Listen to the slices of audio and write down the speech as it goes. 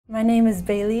My name is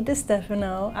Bailey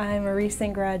DeStefano. I am a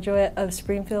recent graduate of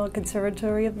Springfield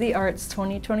Conservatory of the Arts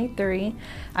 2023.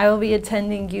 I will be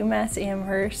attending UMass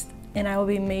Amherst and I will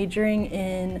be majoring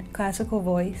in classical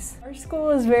voice. Our school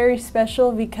is very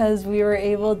special because we were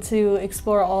able to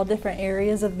explore all different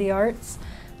areas of the arts.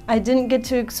 I didn't get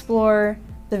to explore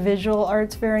the visual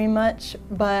arts very much,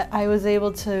 but I was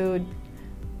able to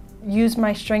use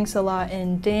my strengths a lot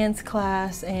in dance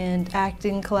class and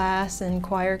acting class and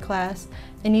choir class,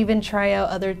 and even try out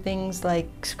other things like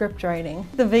script writing.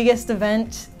 The biggest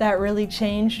event that really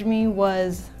changed me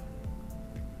was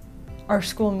our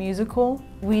school musical.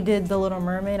 We did The Little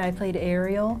Mermaid. I played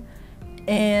Ariel,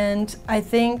 and I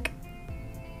think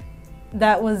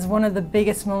that was one of the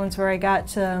biggest moments where I got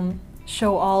to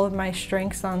show all of my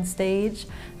strengths on stage.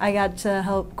 I got to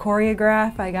help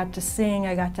choreograph, I got to sing,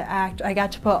 I got to act, I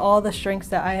got to put all the strengths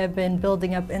that I have been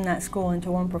building up in that school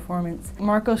into one performance.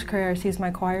 Marcos Carreras, he's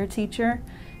my choir teacher,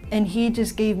 and he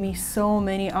just gave me so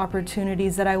many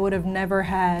opportunities that I would have never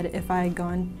had if I had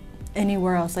gone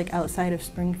anywhere else, like outside of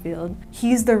Springfield.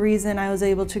 He's the reason I was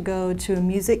able to go to a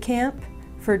music camp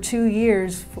for 2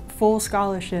 years, full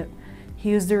scholarship.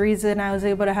 He was the reason I was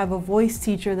able to have a voice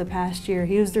teacher the past year.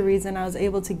 He was the reason I was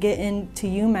able to get into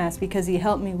UMass because he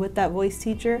helped me with that voice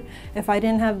teacher. If I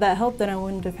didn't have that help, then I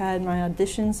wouldn't have had my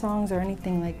audition songs or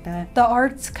anything like that. The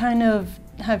arts kind of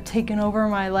have taken over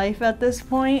my life at this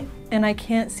point, and I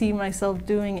can't see myself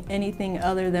doing anything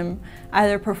other than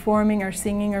either performing or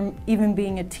singing or even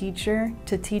being a teacher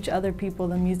to teach other people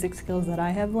the music skills that I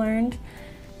have learned.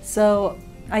 So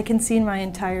I can see my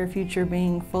entire future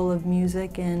being full of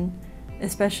music, and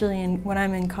especially when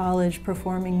I'm in college,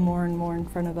 performing more and more in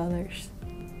front of others.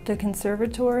 The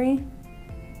conservatory,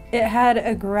 it had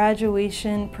a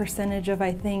graduation percentage of,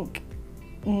 I think,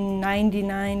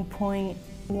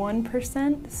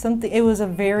 99.1%, something. It was a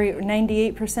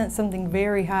 98%, something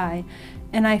very high.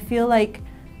 And I feel like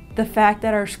the fact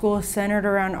that our school is centered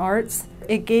around arts,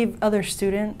 it gave other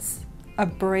students a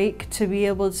break to be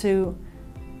able to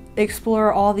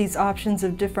explore all these options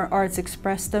of different arts,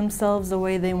 express themselves the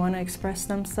way they want to express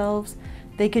themselves.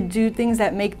 They could do things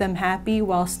that make them happy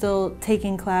while still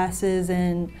taking classes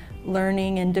and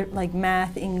learning and like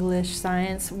math, English,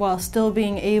 science, while still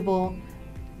being able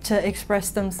to express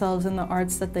themselves in the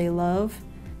arts that they love.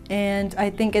 And I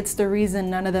think it's the reason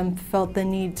none of them felt the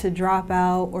need to drop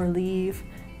out or leave.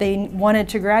 They wanted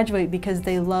to graduate because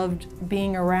they loved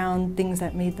being around things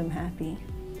that made them happy.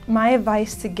 My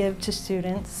advice to give to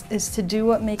students is to do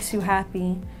what makes you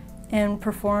happy and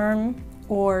perform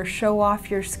or show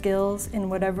off your skills in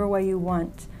whatever way you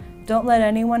want. Don't let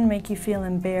anyone make you feel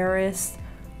embarrassed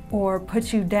or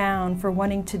put you down for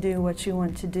wanting to do what you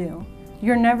want to do.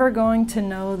 You're never going to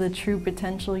know the true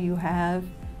potential you have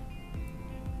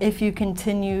if you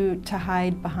continue to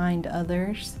hide behind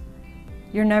others.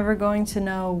 You're never going to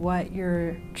know what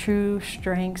your true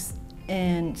strengths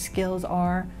and skills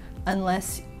are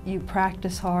unless you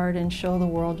practice hard and show the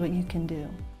world what you can do.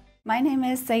 My name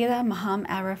is Sayeda Maham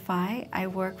Arafai. I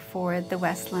work for the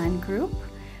Westland Group,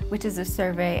 which is a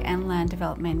survey and land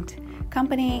development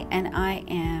company, and I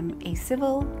am a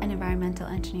civil and environmental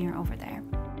engineer over there.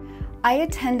 I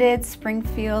attended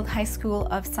Springfield High School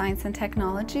of Science and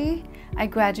Technology. I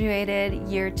graduated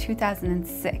year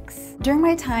 2006. During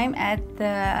my time at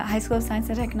the High School of Science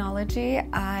and Technology,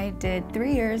 I did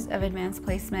 3 years of advanced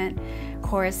placement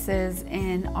courses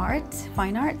in art,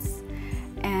 fine arts,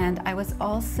 and I was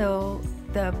also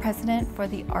the president for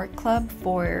the art club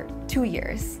for 2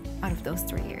 years out of those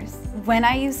 3 years. When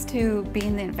I used to be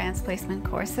in the advanced placement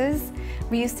courses,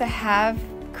 we used to have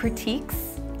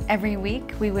critiques. Every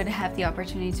week we would have the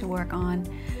opportunity to work on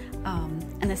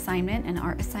an assignment, an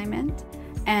art assignment,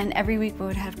 and every week we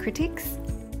would have critiques.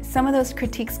 Some of those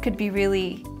critiques could be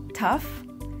really tough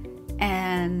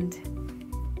and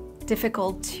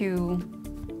difficult to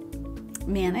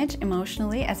manage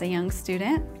emotionally as a young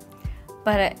student,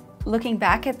 but looking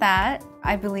back at that,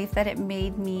 I believe that it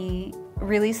made me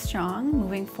really strong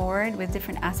moving forward with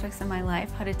different aspects of my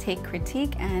life, how to take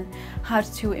critique and how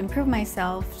to improve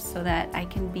myself so that I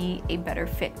can be a better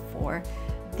fit for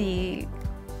the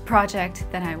project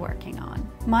that I'm working on.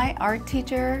 My art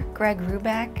teacher, Greg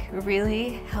Rubeck,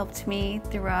 really helped me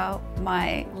throughout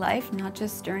my life, not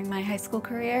just during my high school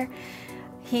career.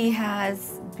 He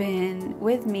has been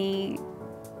with me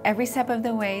every step of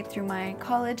the way through my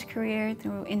college career,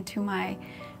 through into my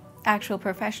actual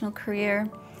professional career.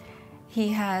 He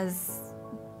has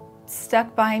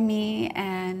stuck by me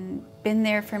and been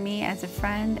there for me as a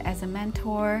friend, as a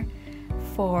mentor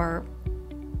for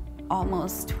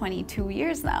almost 22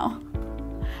 years now.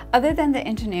 Other than the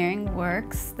engineering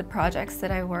works, the projects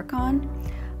that I work on,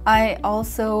 I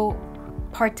also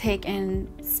partake in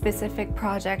specific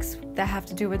projects that have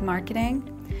to do with marketing.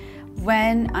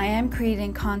 When I am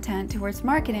creating content towards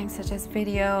marketing, such as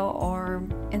video or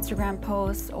Instagram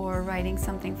posts or writing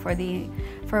something for a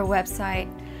website,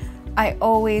 I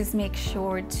always make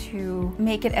sure to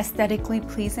make it aesthetically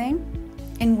pleasing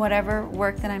in whatever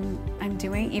work that I'm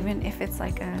doing, even if it's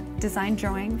like a design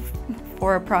drawing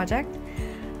for a project.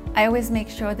 I always make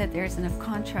sure that there's enough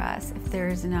contrast, if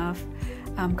there's enough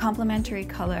complementary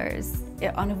colors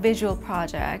on a visual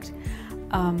project.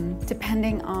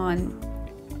 Depending on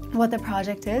what the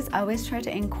project is, I always try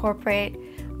to incorporate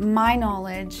my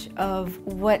knowledge of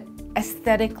what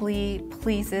aesthetically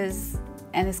pleases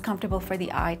and is comfortable for the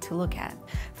eye to look at.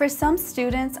 For some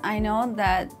students, I know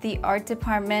that the art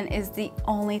department is the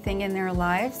only thing in their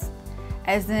lives,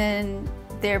 as in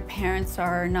their parents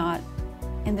are not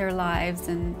in their lives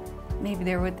and maybe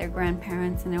they're with their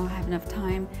grandparents and they don't have enough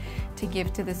time to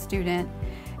give to the student.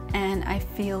 And I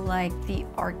feel like the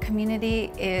art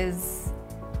community is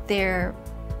their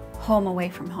home away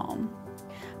from home.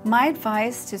 My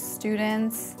advice to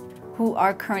students who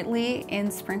are currently in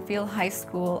Springfield High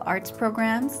School arts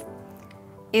programs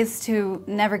is to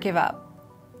never give up.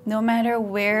 No matter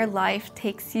where life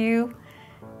takes you,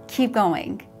 keep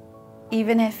going.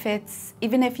 Even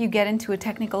if you get into a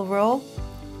technical role,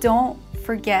 don't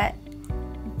forget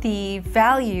the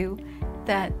value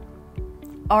that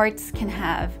arts can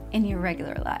have in your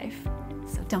regular life.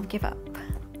 So don't give up.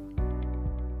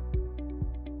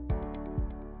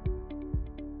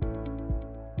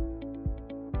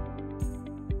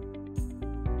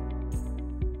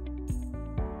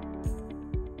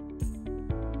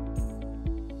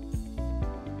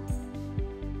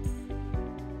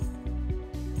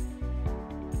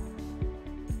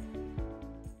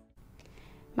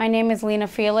 My name is Lena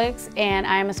Felix, and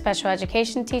I am a special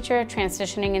education teacher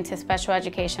transitioning into special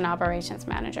education operations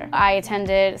manager. I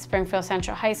attended Springfield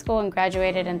Central High School and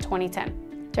graduated in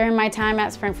 2010. During my time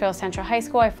at Springfield Central High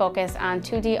School, I focused on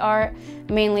 2D art,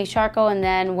 mainly charcoal, and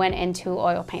then went into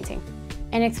oil painting.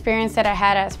 An experience that I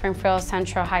had at Springfield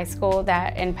Central High School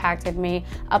that impacted me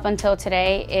up until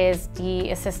today is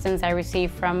the assistance I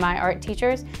received from my art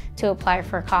teachers to apply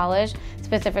for college,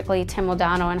 specifically Tim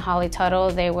O'Donnell and Holly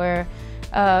Tuttle. They were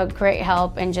a great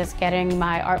help in just getting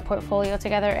my art portfolio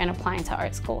together and applying to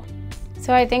art school.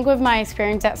 So I think with my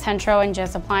experience at Central and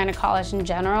just applying to college in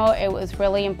general, it was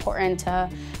really important to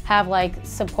have like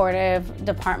supportive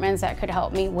departments that could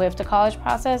help me with the college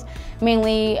process.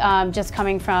 Mainly just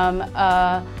coming from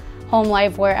a home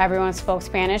life where everyone spoke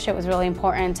Spanish, it was really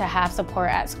important to have support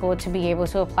at school to be able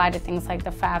to apply to things like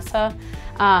the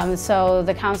FAFSA. So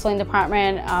the counseling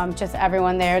department, just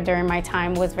everyone there during my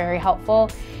time was very helpful.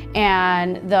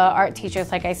 And the art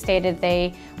teachers, like I stated,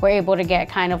 they were able to get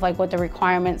kind of like what the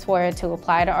requirements were to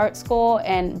apply to art school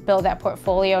and build that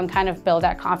portfolio and kind of build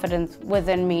that confidence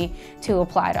within me to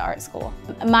apply to art school.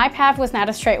 My path was not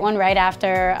a straight one right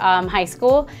after high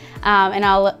school, and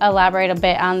I'll elaborate a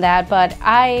bit on that, but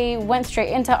I went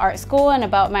straight into art school, and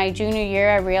about my junior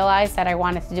year I realized that I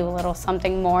wanted to do a little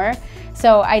something more.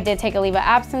 So I did take a leave of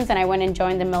absence and I went and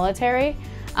joined the military.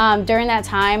 During that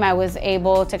time, I was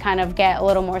able to kind of get a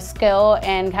little more skill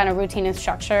and kind of routine and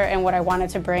structure and what I wanted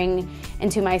to bring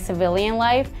into my civilian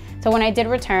life. So when I did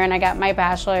return, I got my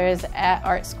bachelor's at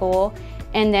art school,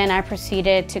 and then I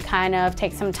proceeded to kind of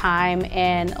take some time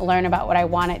and learn about what I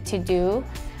wanted to do.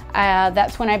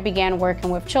 That's when I began working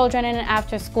with children in an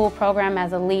after-school program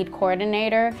as a lead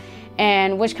coordinator,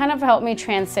 and which kind of helped me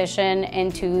transition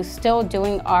into still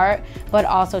doing art, but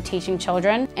also teaching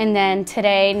children. And then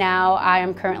today, now I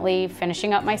am currently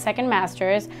finishing up my second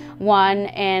master's, one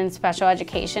in special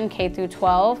education, K through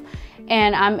 12.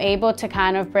 And I'm able to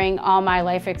kind of bring all my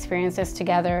life experiences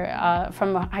together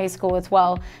from high school as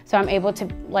well. So I'm able to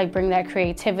like bring that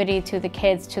creativity to the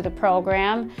kids, to the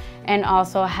program, and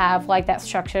also have like that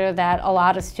structure that a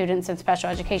lot of students in special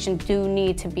education do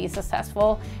need to be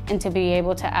successful and to be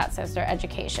able to access their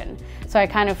education. So I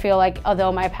kind of feel like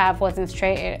although my path wasn't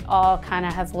straight, it all kind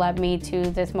of has led me to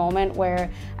this moment where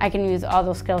I can use all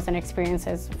those skills and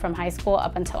experiences from high school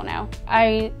up until now.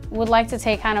 I would like to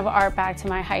take kind of art back to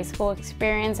my high school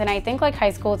experience, and I think like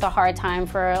high school is a hard time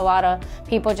for a lot of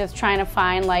people just trying to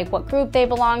find like what group they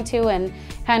belong to and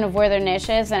kind of where their niche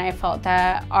is, and I felt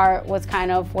that art was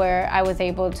kind of where I was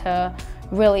able to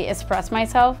really express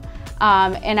myself.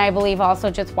 And I believe also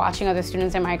just watching other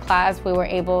students in my class, we were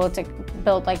able to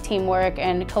build like teamwork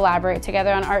and collaborate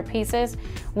together on art pieces,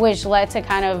 which led to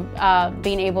kind of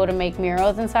being able to make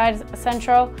murals inside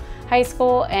Central High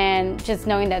School. And just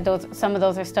knowing that some of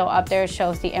those are still up there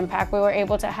shows the impact we were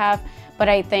able to have. But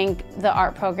I think the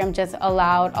art program just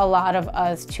allowed a lot of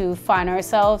us to find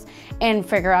ourselves and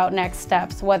figure out next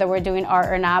steps, whether we're doing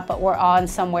art or not, but we're all in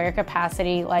some way or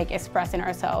capacity like expressing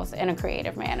ourselves in a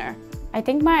creative manner. I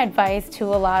think my advice to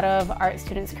a lot of art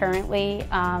students currently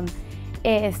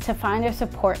is to find their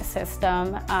support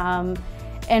system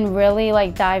and really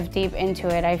like dive deep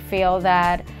into it. I feel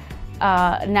that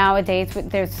nowadays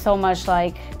there's so much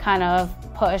like kind of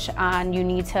push on you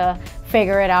need to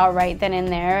figure it out right then and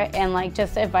there, and like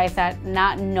just advice that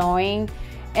not knowing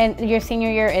and your senior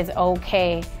year is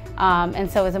okay,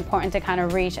 and so it's important to kind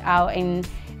of reach out and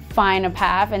find a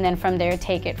path and then from there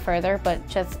take it further, but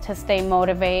just to stay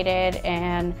motivated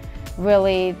and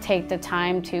really take the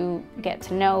time to get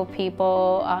to know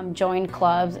people, join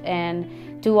clubs,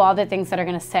 and do all the things that are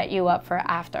going to set you up for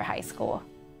after high school.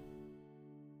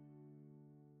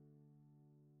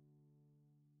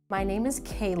 My name is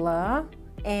Kayla,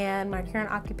 and my current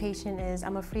occupation is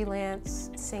I'm a freelance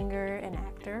singer and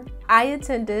actor. I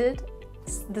attended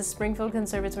the Springfield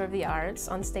Conservatory of the Arts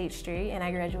on State Street, and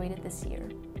I graduated this year.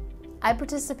 I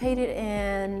participated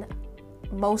in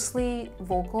mostly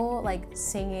vocal, like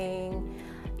singing,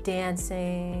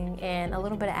 dancing, and a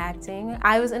little bit of acting.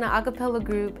 I was in an a cappella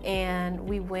group, and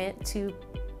we went to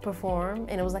perform,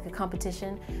 and it was like a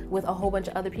competition with a whole bunch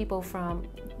of other people from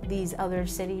these other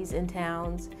cities and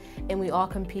towns, and we all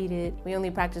competed. We only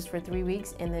practiced for 3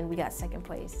 weeks, and then we got second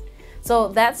place. So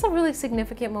that's a really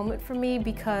significant moment for me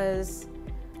because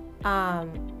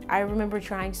I remember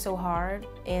trying so hard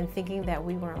and thinking that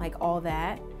we weren't like all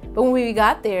that. But when we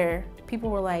got there, people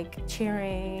were like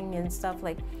cheering and stuff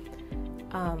like,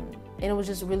 and it was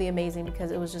just really amazing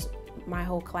because it was just my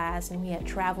whole class, and we had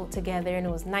traveled together, and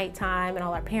it was nighttime, and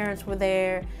all our parents were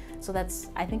there. So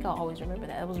I think I'll always remember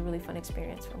that. It was a really fun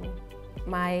experience for me.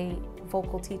 My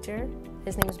vocal teacher,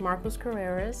 his name is Marcos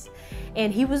Carreras,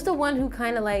 and he was the one who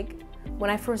kind of like,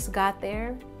 when I first got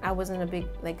there, I wasn't a big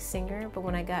like singer, but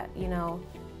when I got, you know,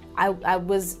 I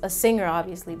was a singer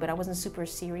obviously, but I wasn't super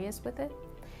serious with it.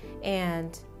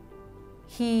 And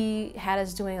he had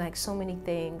us doing like so many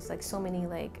things, like so many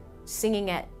like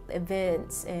singing at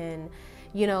events and,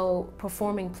 you know,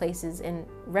 performing places and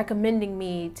recommending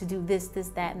me to do this,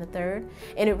 that, and the third.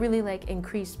 And it really like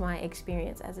increased my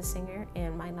experience as a singer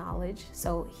and my knowledge.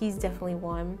 So he's definitely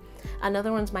one.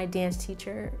 Another one's my dance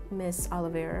teacher, Miss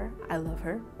Oliveira. I love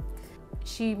her.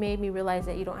 She made me realize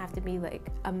that you don't have to be like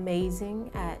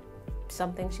amazing at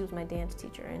something. She was my dance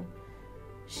teacher, and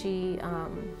she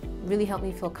really helped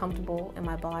me feel comfortable in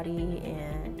my body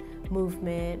and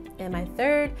movement. And my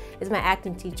third is my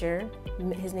acting teacher.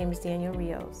 His name is Daniel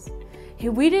Rios.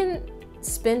 We didn't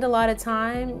spend a lot of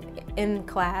time in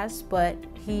class, but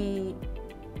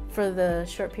for the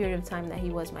short period of time that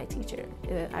he was my teacher,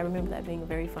 I remember that being a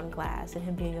very fun class and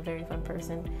him being a very fun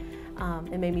person.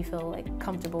 It made me feel like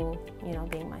comfortable, you know,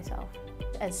 being myself.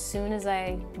 As soon as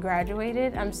I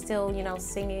graduated, I'm still, you know,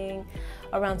 singing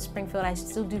around Springfield. I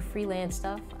still do freelance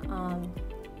stuff.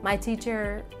 My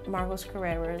teacher, Marcos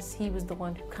Carreras, he was the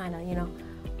one who kind of, you know,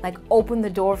 like opened the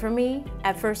door for me.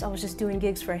 At first I was just doing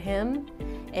gigs for him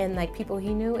and like people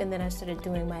he knew, and then I started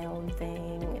doing my own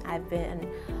thing. I've been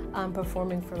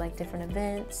performing for like different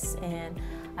events, and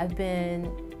I've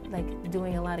been like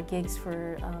doing a lot of gigs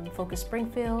for Focus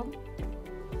Springfield.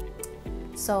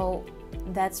 So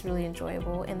that's really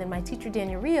enjoyable. And then my teacher,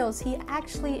 Daniel Rios, he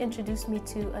actually introduced me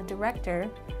to a director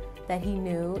that he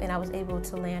knew, and I was able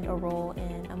to land a role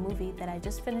in a movie that I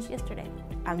just finished yesterday.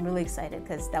 I'm really excited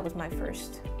because that was my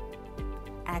first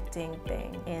acting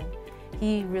thing, and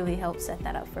he really helped set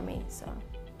that up for me. So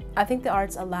I think the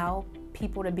arts allow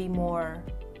people to be more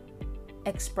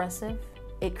expressive.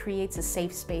 It creates a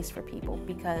safe space for people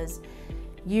because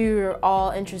you're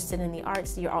all interested in the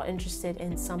arts, you're all interested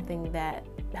in something that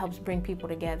helps bring people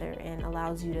together and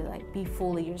allows you to like be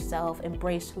fully yourself,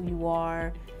 embrace who you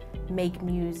are, make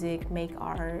music, make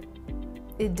art.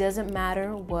 It doesn't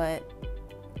matter what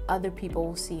other people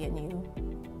will see in you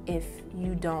if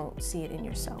you don't see it in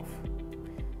yourself.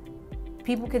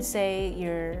 People could say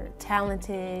you're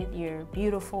talented, you're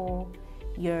beautiful,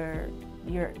 you're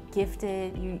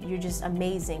gifted, you're just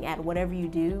amazing at whatever you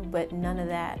do, but none of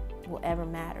that will ever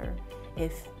matter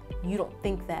if you don't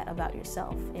think that about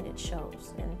yourself, and it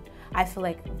shows. And I feel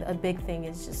like a big thing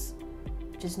is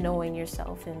just knowing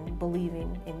yourself and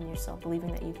believing in yourself,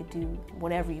 believing that you could do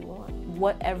whatever you want.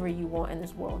 Whatever you want in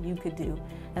this world, you could do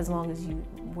as long as you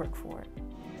work for it.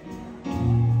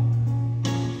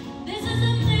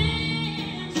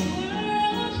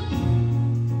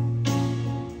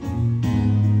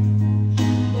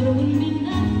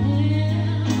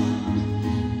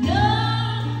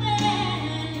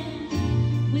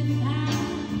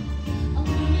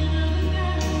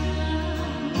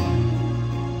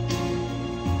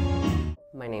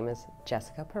 name is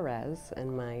Jessica Perez,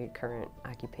 and my current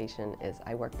occupation is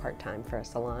I work part-time for a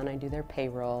salon. I do their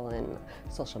payroll and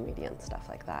social media and stuff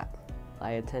like that.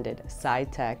 I attended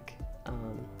Sci-Tech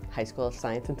High School of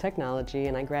Science and Technology,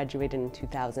 and I graduated in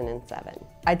 2007.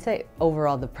 I'd say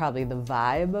overall probably the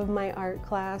vibe of my art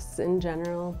class in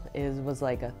general was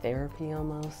like a therapy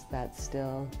almost that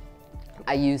still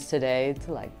I use today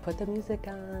to like put the music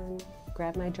on,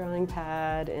 grab my drawing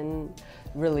pad and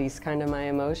release kind of my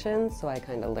emotions. So I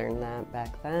kind of learned that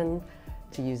back then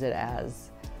to use it as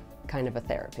kind of a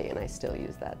therapy, and I still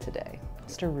use that today.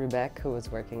 Mr. Rubeck, who was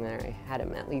working there, I had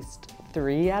him at least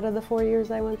 3 out of the 4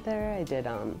 years I went there. I did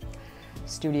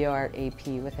studio art AP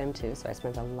with him too, so I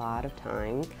spent a lot of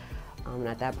time. And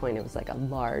at that point it was like a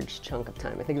large chunk of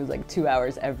time. I think it was like 2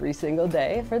 hours every single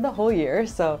day for the whole year.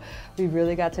 So we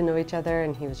really got to know each other,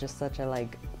 and he was just such a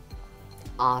like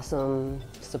awesome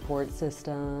support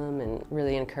system and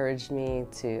really encouraged me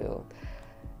to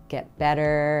get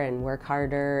better and work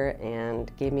harder,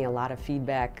 and gave me a lot of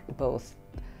feedback, both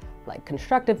like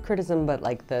constructive criticism, but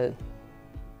like the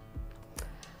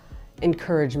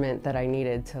encouragement that I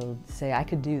needed to say I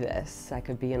could do this, I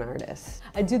could be an artist.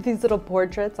 I do these little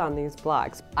portraits on these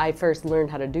blocks. I first learned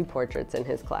how to do portraits in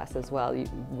his class as well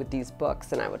with these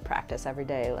books, and I would practice every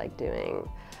day like doing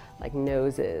like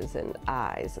noses and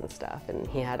eyes and stuff, and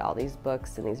he had all these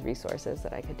books and these resources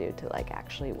that I could do to like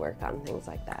actually work on things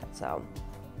like that. So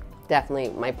definitely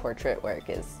my portrait work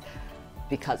is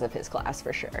because of his class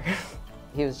for sure.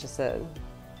 He was just a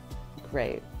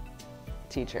great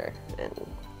teacher, and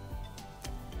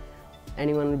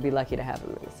anyone would be lucky to have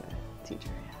him as a teacher.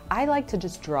 Yeah. I like to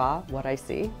just draw what I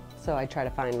see, so I try to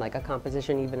find like a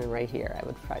composition. Even right here, I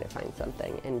would try to find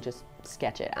something and just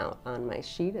sketch it out on my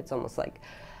sheet. It's almost like,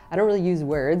 I don't really use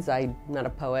words. I'm not a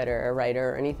poet or a writer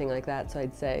or anything like that, so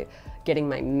I'd say getting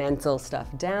my mental stuff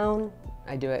down,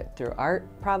 I do it through art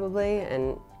probably,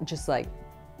 and just like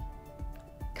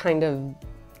kind of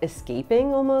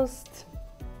escaping almost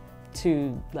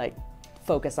to like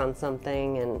focus on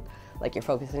something, and like you're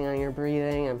focusing on your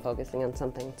breathing and focusing on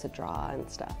something to draw and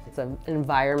stuff. It's an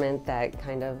environment that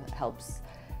kind of helps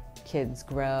kids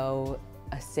grow,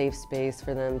 a safe space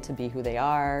for them to be who they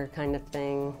are kind of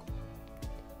thing.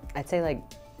 I'd say like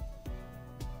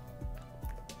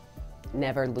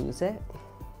never lose it.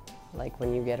 Like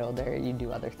when you get older, you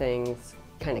do other things,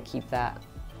 kind of keep that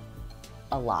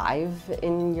alive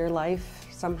in your life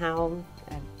somehow,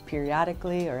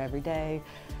 periodically or every day,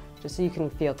 just so you can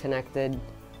feel connected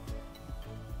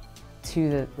to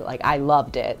the, like I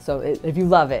loved it, so if you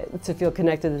love it, to feel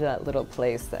connected to that little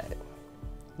place that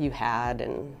you had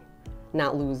and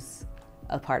not lose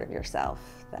a part of yourself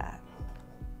that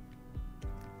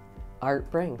art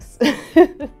brings.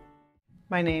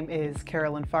 My name is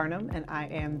Carolyn Farnham, and I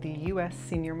am the U.S.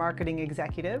 Senior Marketing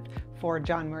Executive for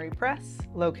John Murray Press,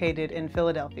 located in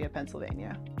Philadelphia,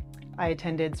 Pennsylvania. I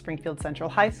attended Springfield Central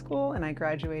High School, and I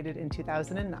graduated in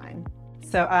 2009.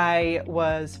 So I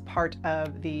was part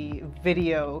of the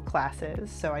video classes,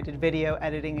 so I did video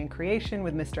editing and creation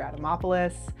with Mr.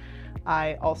 Adamopoulos.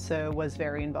 I also was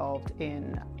very involved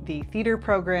in the theater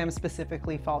program,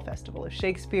 specifically Fall Festival of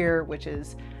Shakespeare, which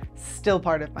is still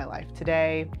part of my life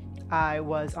today. I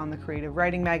was on the Creative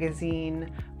Writing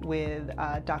magazine with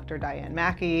Dr. Diane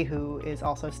Mackey, who is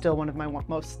also still one of my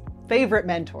most favorite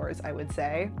mentors, I would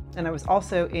say. And I was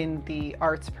also in the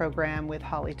arts program with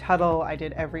Holly Tuttle. I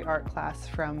did every art class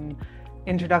from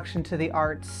Introduction to the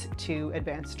Arts to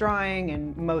Advanced Drawing,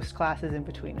 and most classes in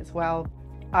between as well.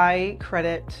 I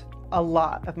credit a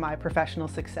lot of my professional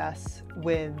success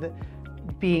with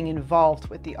being involved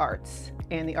with the arts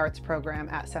and the arts program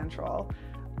at Central.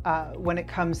 When it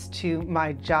comes to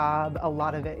my job, a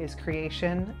lot of it is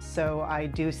creation, so I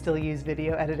do still use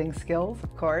video editing skills,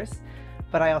 of course,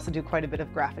 but I also do quite a bit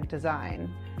of graphic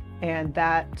design. And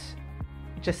that,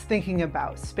 just thinking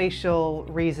about spatial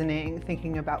reasoning,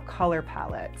 thinking about color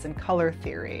palettes and color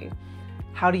theory,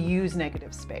 how to use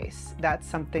negative space, that's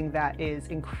something that is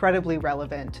incredibly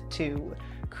relevant to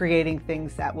creating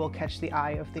things that will catch the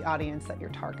eye of the audience that you're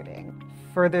targeting.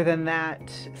 Further than that,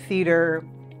 theater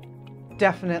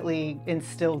definitely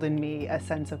instilled in me a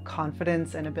sense of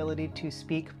confidence and ability to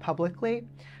speak publicly.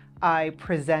 I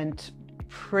present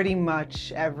pretty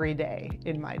much every day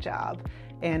in my job,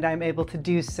 and I'm able to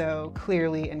do so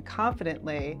clearly and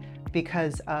confidently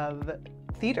because of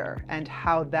theater and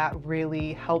how that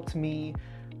really helped me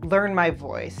learn my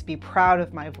voice, be proud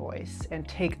of my voice, and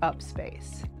take up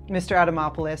space. Mr.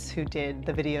 Adamopoulos, who did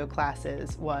the video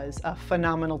classes, was a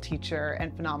phenomenal teacher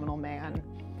and phenomenal man.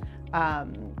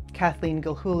 Kathleen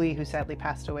Gilhooly, who sadly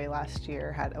passed away last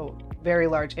year, had a very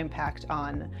large impact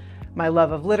on my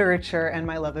love of literature and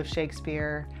my love of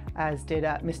Shakespeare, as did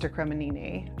Mr.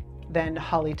 Cremonini. Then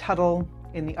Holly Tuttle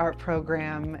in the art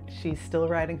program. She's still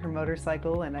riding her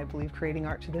motorcycle and I believe creating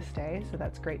art to this day, so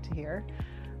that's great to hear.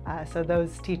 So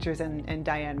those teachers and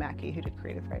Diane Mackey, who did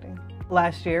creative writing.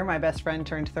 Last year, my best friend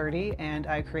turned 30 and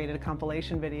I created a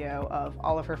compilation video of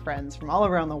all of her friends from all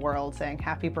around the world saying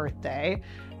happy birthday.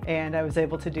 And I was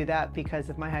able to do that because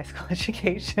of my high school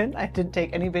education. I didn't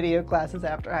take any video classes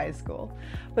after high school.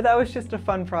 But that was just a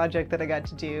fun project that I got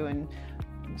to do and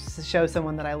show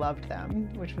someone that I loved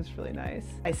them, which was really nice.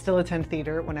 I still attend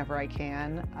theater whenever I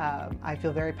can. I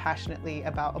feel very passionately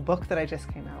about a book that I just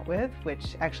came out with,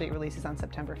 which actually releases on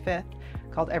September 5th,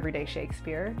 called Everyday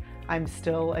Shakespeare. I'm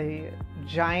still a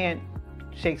giant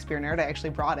Shakespeare nerd. I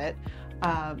actually brought it.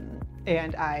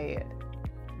 And I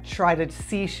try to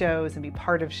see shows and be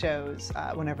part of shows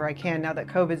whenever I can. Now that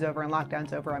COVID's over and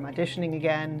lockdown's over, I'm auditioning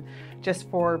again just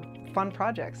for fun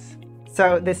projects.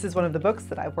 So this is one of the books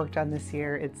that I've worked on this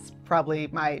year. It's probably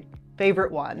my favorite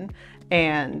one.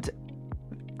 And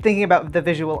thinking about the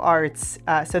visual arts,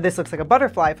 so this looks like a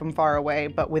butterfly from far away,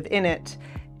 but within it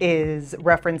is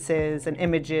references and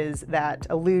images that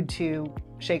allude to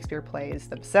Shakespeare plays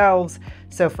themselves.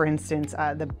 So for instance,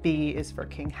 the B is for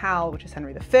King Hal, which is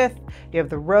Henry V. You have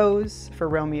the rose for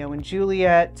Romeo and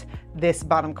Juliet. This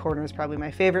bottom corner is probably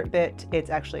my favorite bit. It's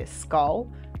actually a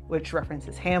skull, which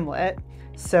references Hamlet.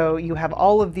 So you have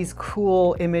all of these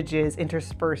cool images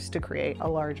interspersed to create a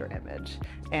larger image.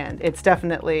 And it's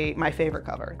definitely my favorite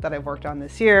cover that I've worked on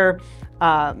this year.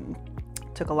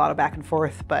 Took a lot of back and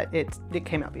forth, but it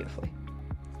came out beautifully.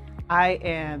 I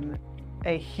am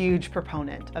a huge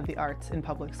proponent of the arts in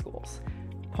public schools,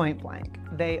 point blank.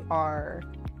 They are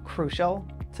crucial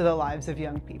to the lives of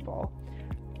young people.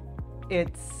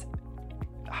 It's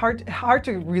hard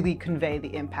to really convey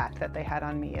the impact that they had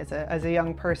on me as a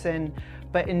young person,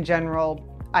 but in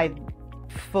general, I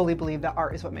fully believe that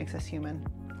art is what makes us human.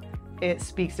 It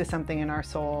speaks to something in our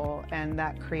soul, and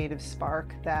that creative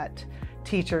spark that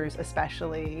teachers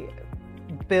especially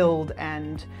build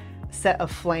and set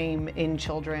aflame in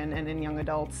children and in young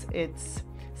adults. It's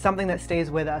something that stays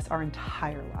with us our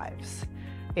entire lives.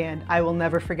 And I will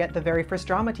never forget the very first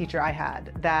drama teacher I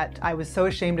had, that I was so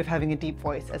ashamed of having a deep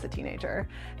voice as a teenager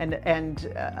and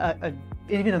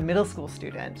even a middle school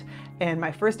student. And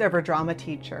my first ever drama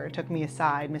teacher took me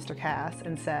aside, Mr. Cass,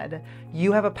 and said,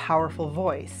 "You have a powerful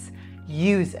voice,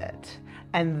 use it."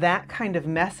 And that kind of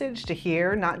message to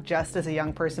hear, not just as a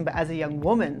young person, but as a young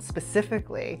woman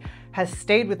specifically, has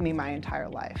stayed with me my entire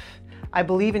life. I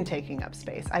believe in taking up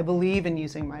space. I believe in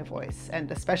using my voice, and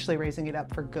especially raising it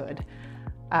up for good.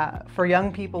 For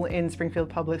young people in Springfield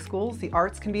Public Schools, the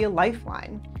arts can be a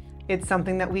lifeline. It's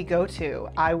something that we go to.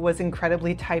 I was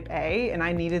incredibly type A, and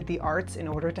I needed the arts in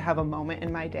order to have a moment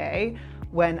in my day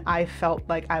when I felt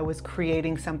like I was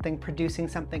creating something, producing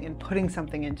something, and putting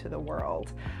something into the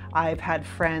world. I've had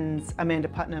friends, Amanda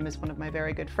Putnam is one of my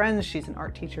very good friends. She's an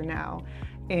art teacher now.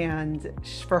 And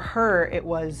for her, it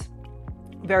was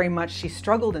very much, she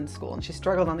struggled in school and she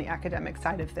struggled on the academic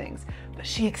side of things, but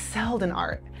she excelled in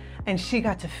art. And she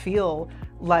got to feel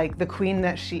like the queen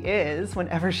that she is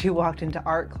whenever she walked into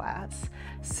art class.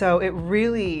 So it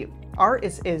really, art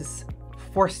is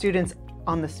for students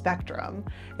on the spectrum.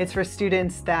 It's for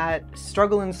students that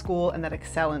struggle in school and that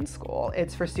excel in school.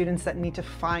 It's for students that need to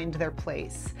find their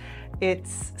place.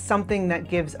 It's something that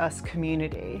gives us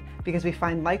community because we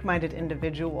find like-minded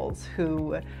individuals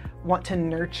who want to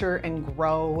nurture and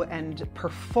grow and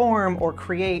perform or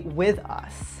create with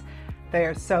us. They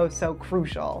are so, so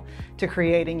crucial to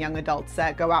creating young adults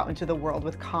that go out into the world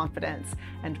with confidence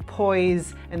and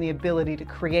poise and the ability to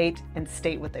create and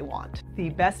state what they want. The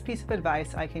best piece of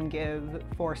advice I can give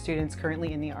for students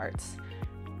currently in the arts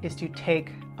is to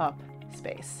take up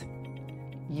space.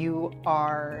 You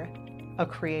are a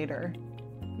creator.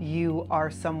 You are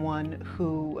someone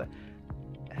who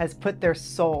has put their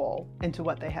soul into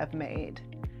what they have made.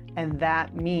 And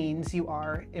that means you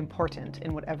are important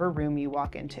in whatever room you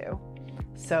walk into.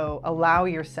 So allow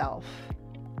yourself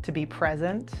to be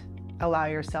present, allow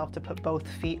yourself to put both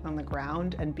feet on the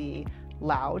ground and be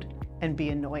loud and be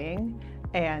annoying,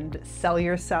 and sell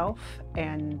yourself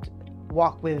and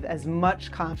walk with as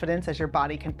much confidence as your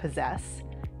body can possess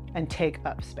and take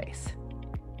up space.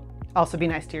 Also be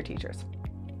nice to your teachers.